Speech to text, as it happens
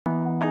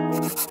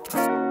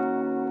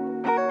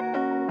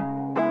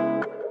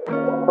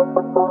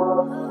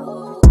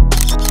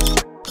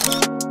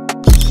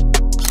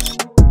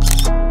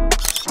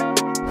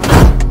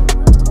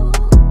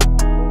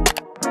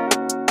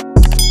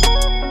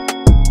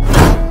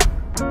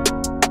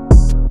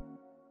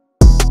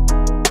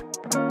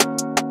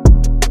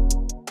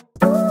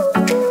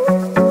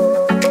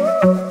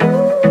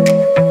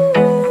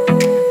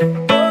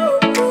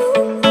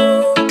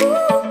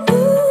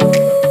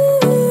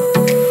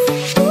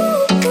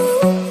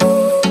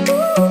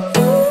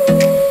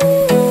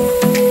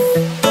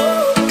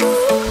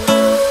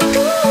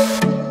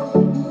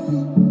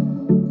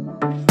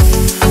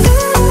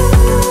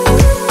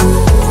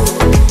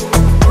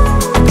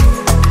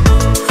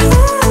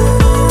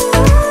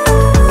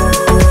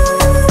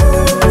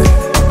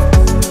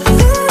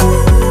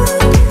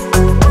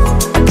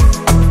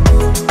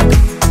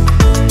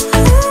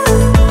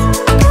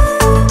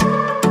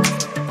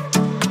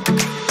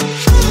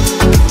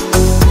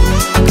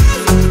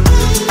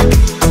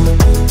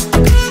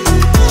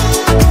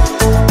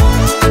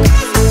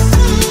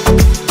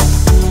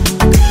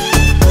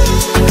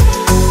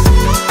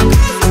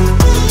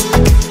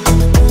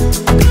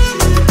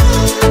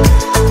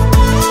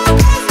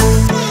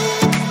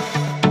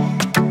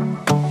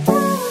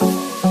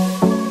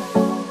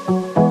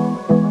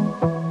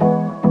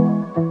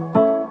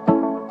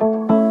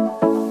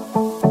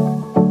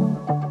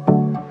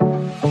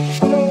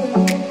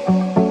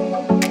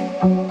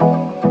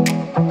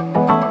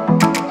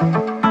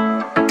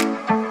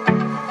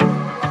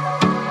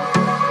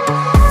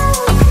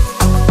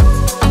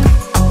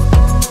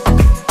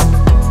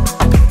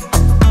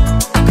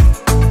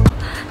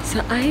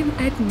I'm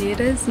at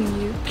Neda's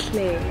new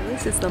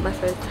place. It's not my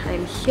first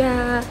time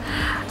here.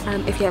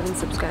 If you haven't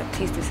subscribed,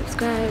 please do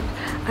subscribe.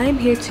 I'm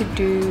here to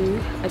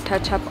do a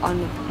touch-up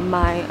on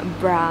my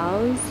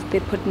brows. They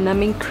put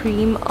numbing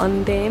cream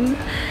on them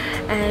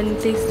and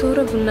they sort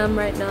of numb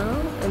right now,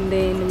 and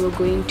then we're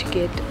going to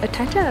get a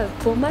touch-up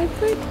for my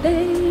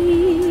birthday.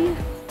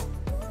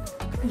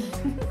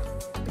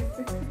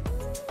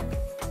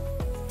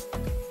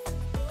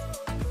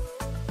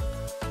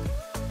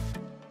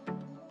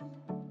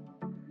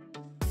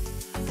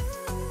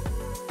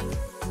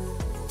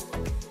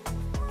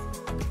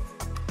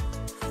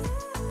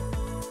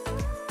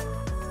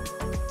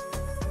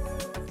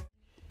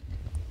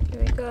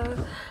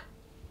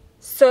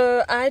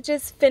 So I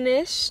just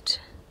finished.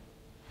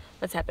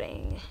 What's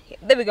happening?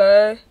 There we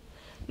go.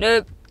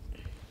 Nope.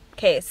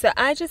 Okay, so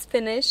I just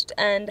finished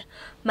and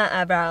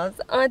my eyebrows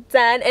are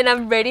done and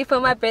I'm ready for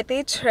my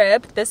birthday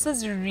trip. This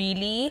was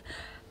really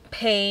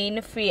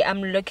pain-free.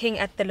 I'm looking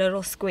at the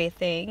little square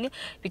thing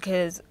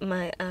because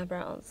my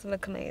eyebrows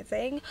look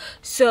amazing.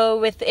 So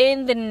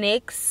within the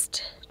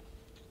next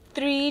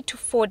 3 to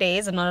 4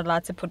 days, I'm not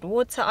allowed to put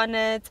water on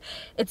it.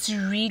 It's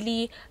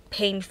really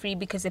pain-free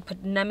because they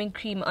put numbing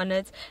cream on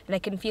it and I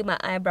can feel my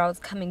eyebrows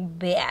coming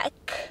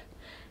back.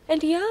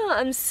 And yeah,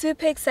 I'm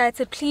super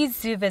excited. Please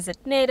do visit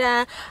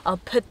Neda. I'll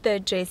put the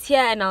address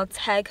here and I'll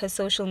tag her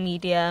social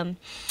media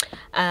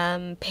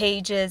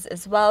pages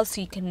as well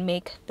so you can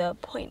make the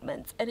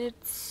appointments. And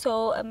it's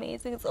so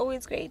amazing. It's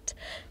always great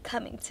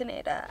coming to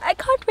Neda. I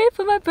can't wait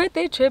for my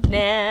birthday trip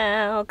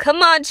now.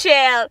 Come on,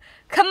 chill.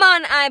 Come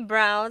on,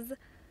 eyebrows.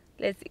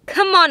 Let's see.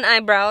 Come on,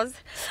 eyebrows.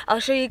 I'll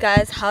show you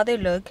guys how they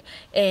look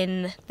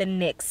in the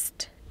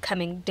next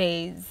coming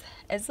days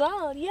as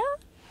well. Yeah.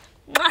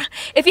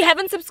 If you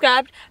haven't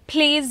subscribed,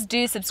 please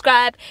do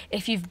subscribe.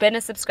 If you've been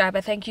a subscriber,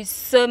 thank you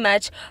so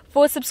much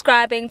for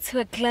subscribing to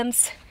a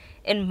glimpse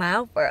in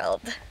my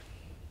world.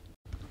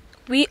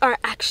 We are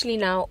actually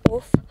now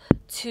off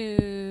to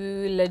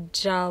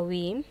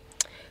Lajawi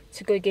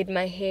to go get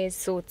my hair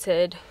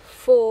sorted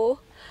for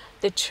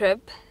the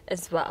trip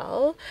as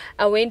well.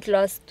 I went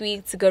last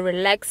week to go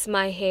relax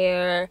my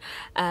hair,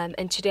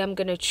 and today I'm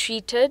gonna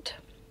treat it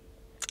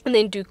and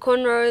then do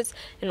cornrows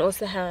and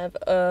also have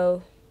a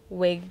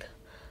wig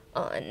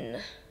on.